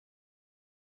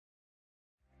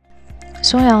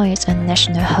Songyang is a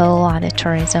national whole-land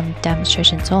tourism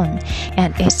demonstration zone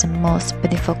and is the most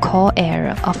beautiful core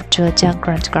area of Zhejiang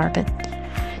Grand Garden.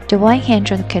 The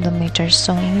 100 km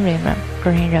Songyang River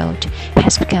Green Road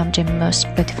has become the most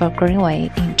beautiful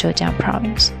greenway in Zhejiang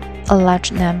province. A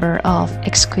large number of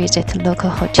exquisite local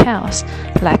hotels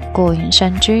like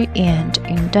Oujiang and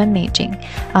intermingle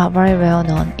are very well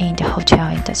known in the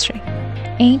hotel industry.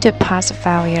 In the past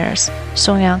 5 years,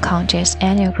 Songyang County's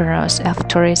annual growth of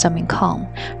tourism income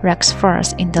ranks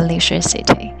first in the Lishui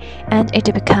City, and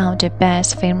it became the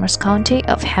best famous county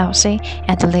of healthy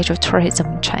and leisure tourism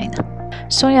in China.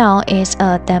 Songyang is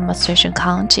a demonstration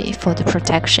county for the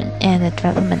protection and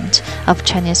development of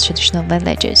Chinese traditional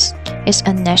villages. It's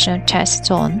a national test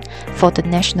zone for the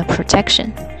national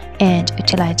protection and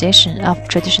utilization of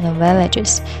traditional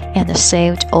villages and the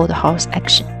saved old house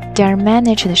action. There are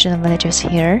many traditional villages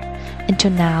here.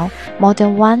 Until now, more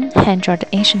than 100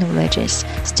 ancient villages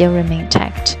still remain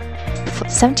intact.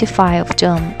 75 of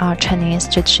them are Chinese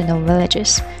traditional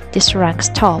villages. This ranks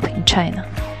top in China.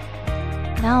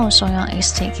 Now Songyang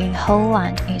is taking whole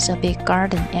land is a big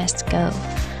garden as the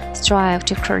goal. Strive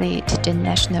to create the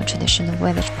National Traditional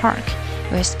Village Park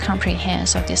with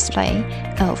comprehensive display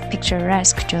of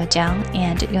picturesque Zhejiang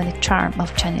and unique charm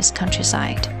of Chinese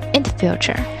countryside. In the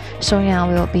future,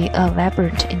 Songyang will be a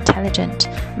vibrant, intelligent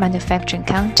manufacturing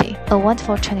county, a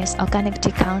wonderful Chinese organic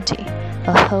tea county,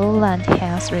 a whole land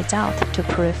health resort to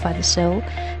purify the soul,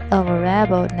 a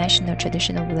reliable national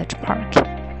traditional village park.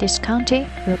 This county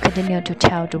will continue to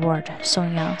tell the world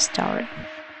Songyang story.